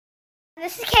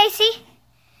This is Casey.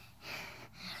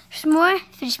 There's more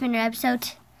fidget spinner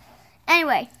episodes.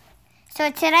 Anyway, so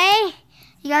today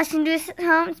you guys can do this at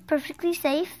home. It's perfectly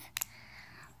safe.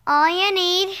 All you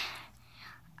need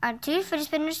are 2 fidget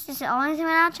spinners. This is the only thing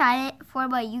I'll try it for,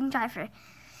 but you can try for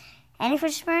any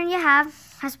fidget spinner you have.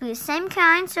 Has to be the same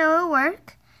kind so it'll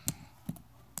work.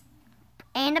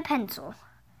 And a pencil.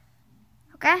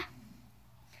 Okay?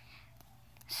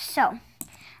 So,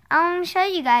 I'm going to show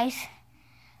you guys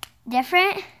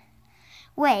different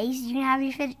ways you can have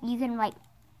your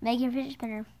make your fidget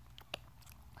spinner.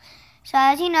 So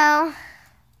as you know,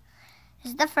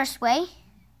 this is the first way.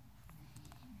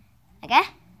 Okay?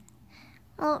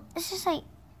 Well, it's just like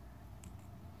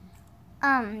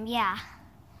yeah.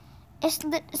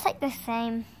 It's like the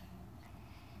same.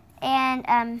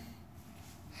 And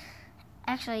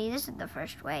actually this is the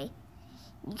first way.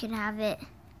 You can have it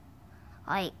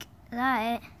like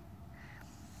that.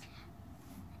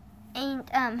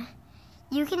 And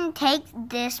you can take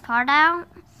this part out,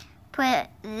 put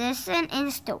this in, and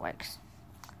it still works.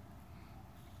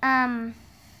 That's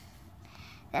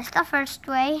the first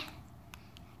way.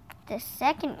 The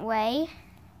second way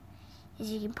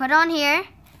is you can put it on here,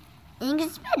 and you can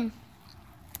spin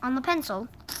on the pencil.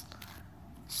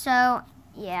 So,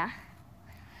 yeah.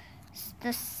 It's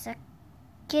the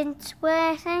second way,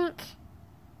 I think.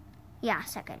 Yeah,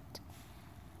 second.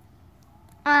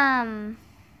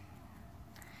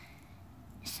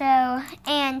 So,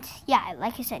 and yeah,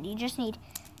 like I said, you just need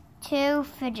 2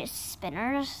 fidget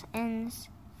spinners and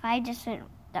 5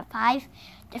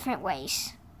 different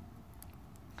ways.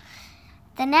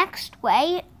 The next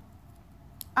way,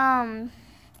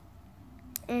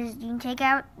 is you can take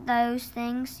out those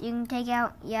things. You can take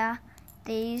out,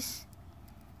 these,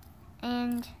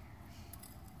 and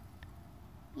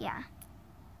yeah,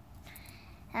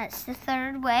 that's the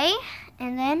third way.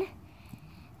 And then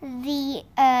the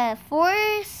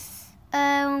fourth,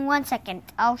 1 second.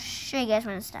 I'll show you guys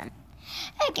when it's done.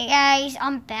 Okay, guys,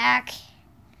 I'm back.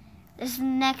 This is the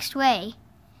next way.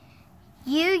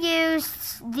 You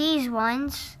use these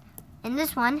ones and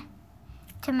this one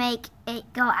to make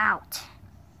it go out.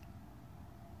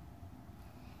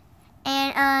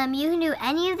 And you can do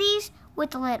any of these with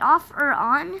the lid off or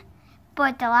on,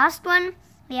 but the last one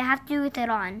you have to do with it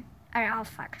on or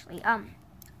off actually. I'll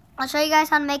show you guys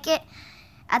how to make it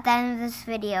at the end of this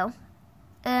video.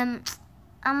 I'm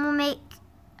gonna make,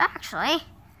 actually,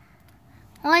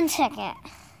 1 second.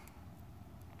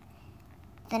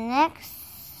 The next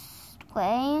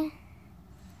way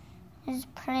is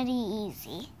pretty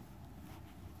easy.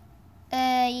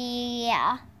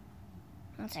 Yeah.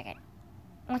 1 second.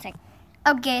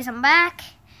 Okay, so I'm back,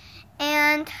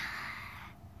 and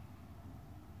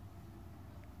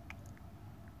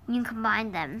you can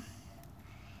combine them.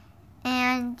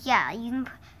 And yeah, you can,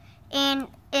 and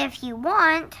if you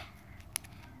want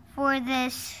for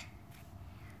this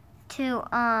to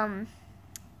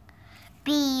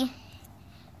be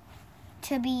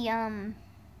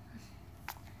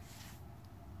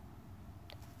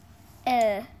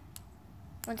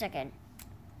 1 second.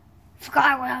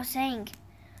 Forgot what I was saying.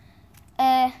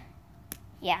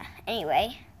 Yeah,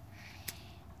 anyway.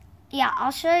 Yeah, I'll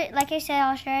show you, like I said,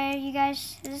 I'll show you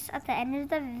guys this at the end of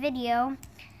the video.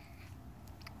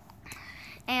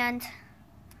 And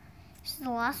this is the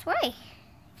last way.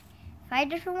 5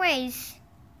 different ways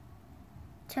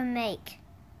to make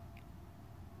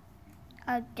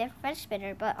a different fidget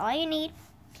spinner. But all you need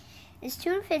is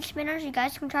 2 fidget spinners. You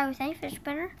guys can try with any fidget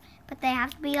spinner, but they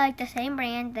have to be like the same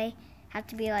brand. They have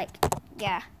to be like,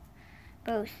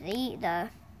 both the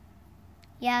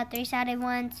 3-sided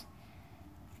ones.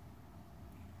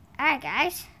 Alright,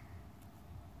 guys.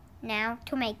 Now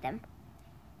to make them.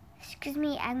 Excuse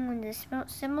me, I'm going to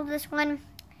assemble this one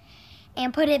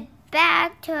and put it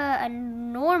back to a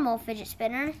normal fidget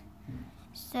spinner.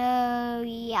 So,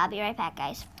 yeah, I'll be right back,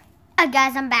 guys.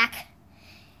 Guys, I'm back.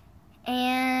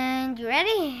 And you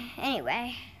ready?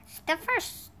 Anyway, it's the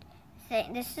first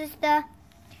thing. This is the,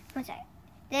 this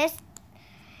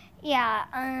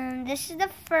is the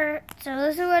first, so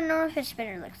this is what a normal fidget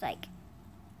spinner looks like.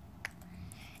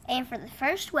 And for the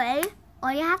first way,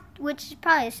 all you have, which is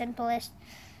probably the simplest,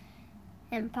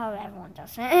 and probably everyone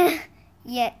does it.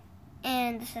 Yeah,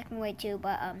 and the second way too,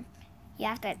 but you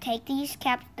have to take these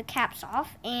the caps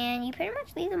off, and you pretty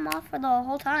much leave them off for the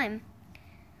whole time.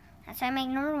 That's how I make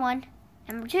number 1.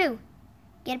 Number 2,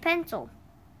 get a pencil,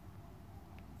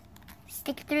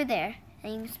 stick it through there,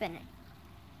 and you can spin it.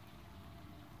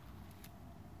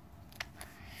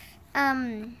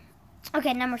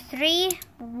 Okay, number 3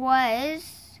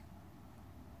 was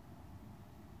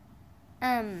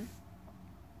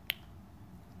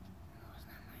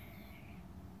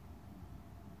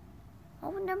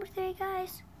what was number 3,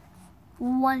 guys?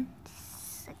 1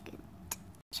 second.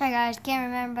 Sorry, guys, can't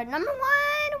remember. But number 1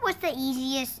 was the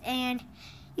easiest, and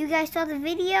you guys saw the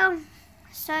video,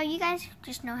 so you guys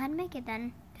just know how to make it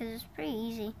then, because it's pretty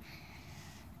easy.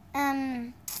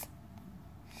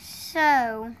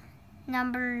 So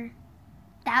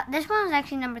this one was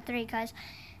actually number 3, guys.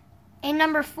 In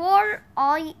number 4,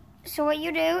 so what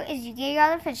you do is you get your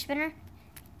other fidget spinner,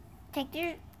 take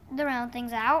the round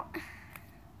things out,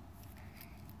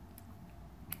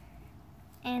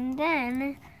 and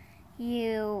then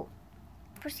you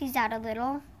push these out a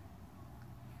little.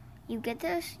 You get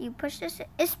this, you push this.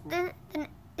 It's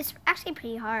actually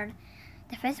pretty hard.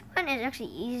 The 5th one is actually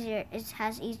easier. It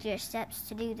has easier steps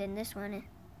to do than this one.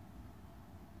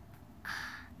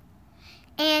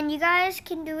 And you guys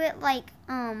can do it like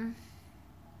and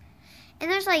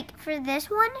there's like, for this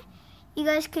one, you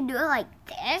guys can do it like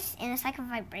this, and it's like a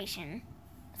vibration.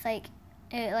 It's like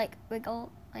it like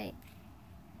wiggle, like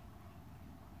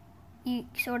you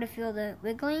sort of feel the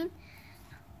wiggling.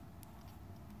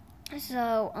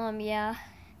 So yeah,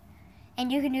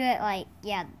 and you can do it like,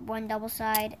 yeah, one double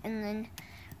side, and then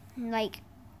like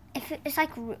if it's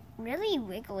like really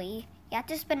wiggly, you have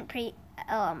to spin it pretty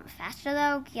faster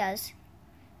though, because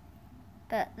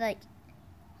like,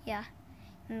 yeah,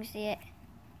 let me see it.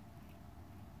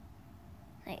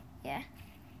 Like, yeah,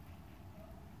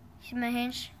 see my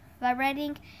hands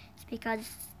vibrating? It's because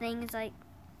this thing is like,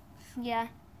 yeah,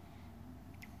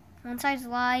 one side's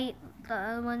light, the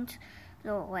other one's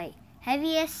the like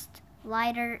heaviest,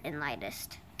 lighter, and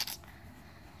lightest.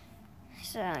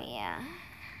 So yeah,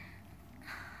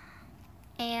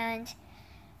 and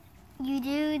you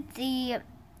do the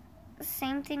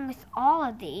same thing with all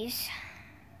of these,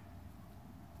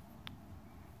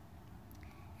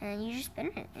 and you just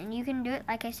spin it, and you can do it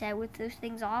like I said with those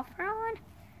things off or on.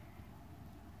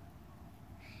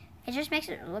 It just makes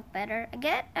it look better.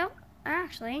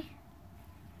 Actually,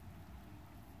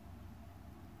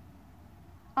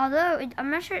 although I'm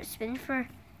not sure it spins for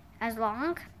as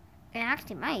long. It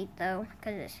actually might though,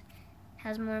 because it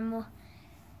has more and more.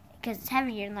 Because it's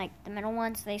heavier than like the middle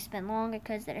ones, they spin longer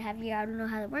because they're heavier. I don't know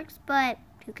how that works, but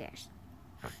who cares?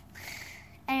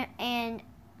 And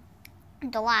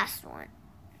the last one,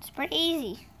 it's pretty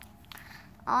easy.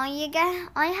 All you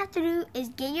have to do is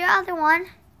get your other one.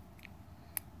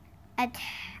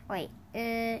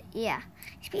 Yeah.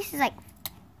 This piece is like,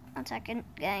 1 second,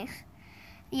 guys.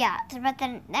 Yeah, but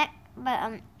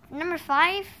number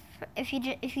 5. If you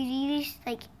do these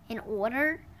like in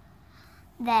order,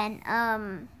 then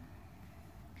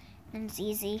it's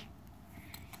easy.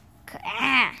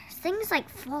 Things like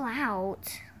fall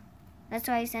out. That's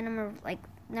why I said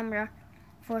number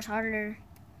 4 is harder.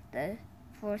 The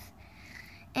 4th.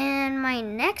 And my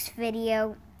next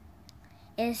video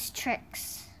is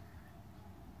tricks.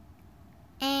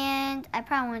 And I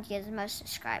probably want to get the most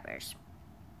subscribers.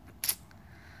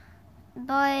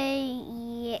 But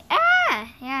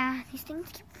yeah, these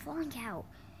things keep falling out.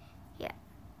 Yeah.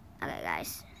 Okay,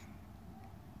 guys.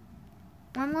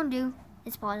 What I'm gonna do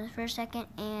is pause it for a second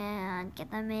and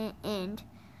get them in, and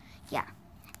yeah.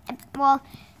 Well,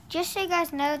 just so you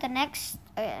guys know, the next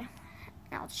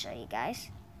I'll show you guys.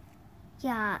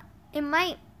 Yeah, it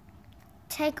might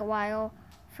take a while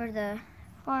for the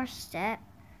 4th step.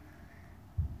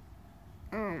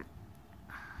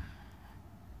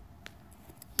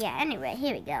 Yeah, anyway,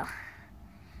 here we go.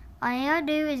 All you gotta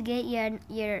do is get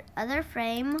your other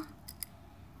frame.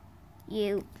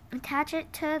 You attach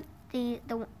it to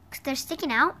they're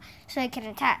sticking out, so it can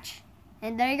attach.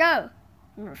 And there you go.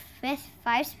 Number 5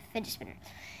 fidget spinner.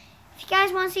 If you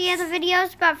guys want to see other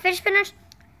videos about fidget spinners,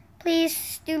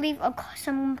 please do leave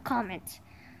some comments.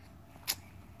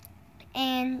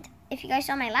 And if you guys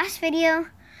saw my last video,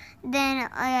 then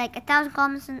like 1,000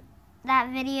 comments in that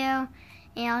video,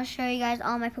 and I'll show you guys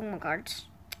all my Pokemon cards.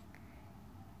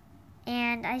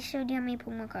 And I showed you how many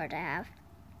Pokemon cards I have.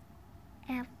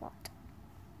 I have what?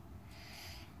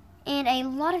 And a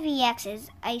lot of EXs.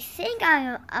 I think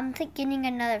I'm getting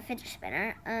another fidget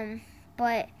spinner.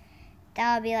 But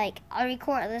that would be like, I'll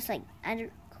record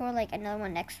another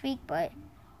one next week. But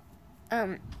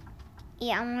yeah,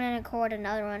 I'm gonna record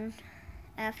another one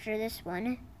after this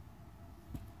one.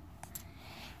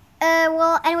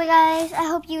 Well, anyway, guys, I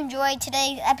hope you enjoyed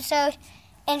today's episode.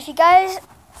 And if you guys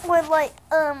would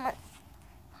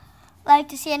like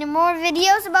to see any more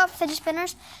videos about fidget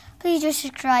spinners, please do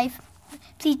subscribe.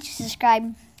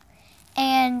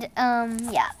 And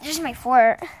yeah, this is my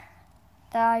fort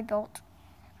that I built.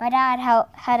 My dad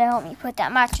had to help me put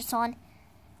that mattress on.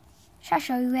 Should I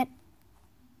show you it?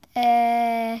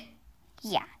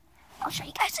 Yeah, I'll show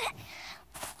you guys it.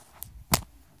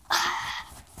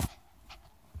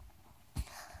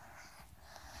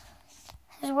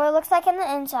 is what it looks like in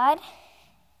the inside.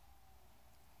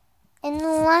 In the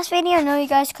last video, I know you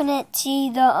guys couldn't see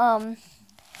the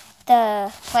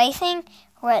play thing,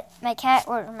 what my cat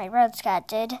or my brother's cat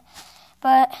did,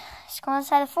 but let's go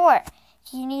inside the fort.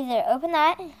 You can either open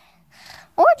that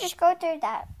or just go through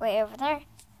that way over there.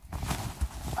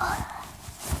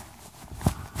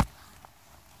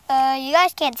 You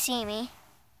guys can't see me,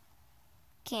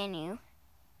 can you?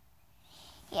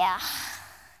 Yeah.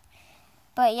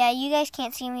 But yeah, you guys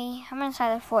can't see me. I'm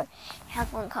inside the fort.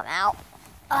 Have one come out.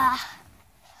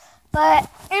 But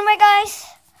anyway, guys,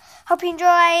 hope you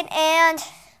enjoyed and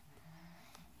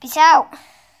peace out.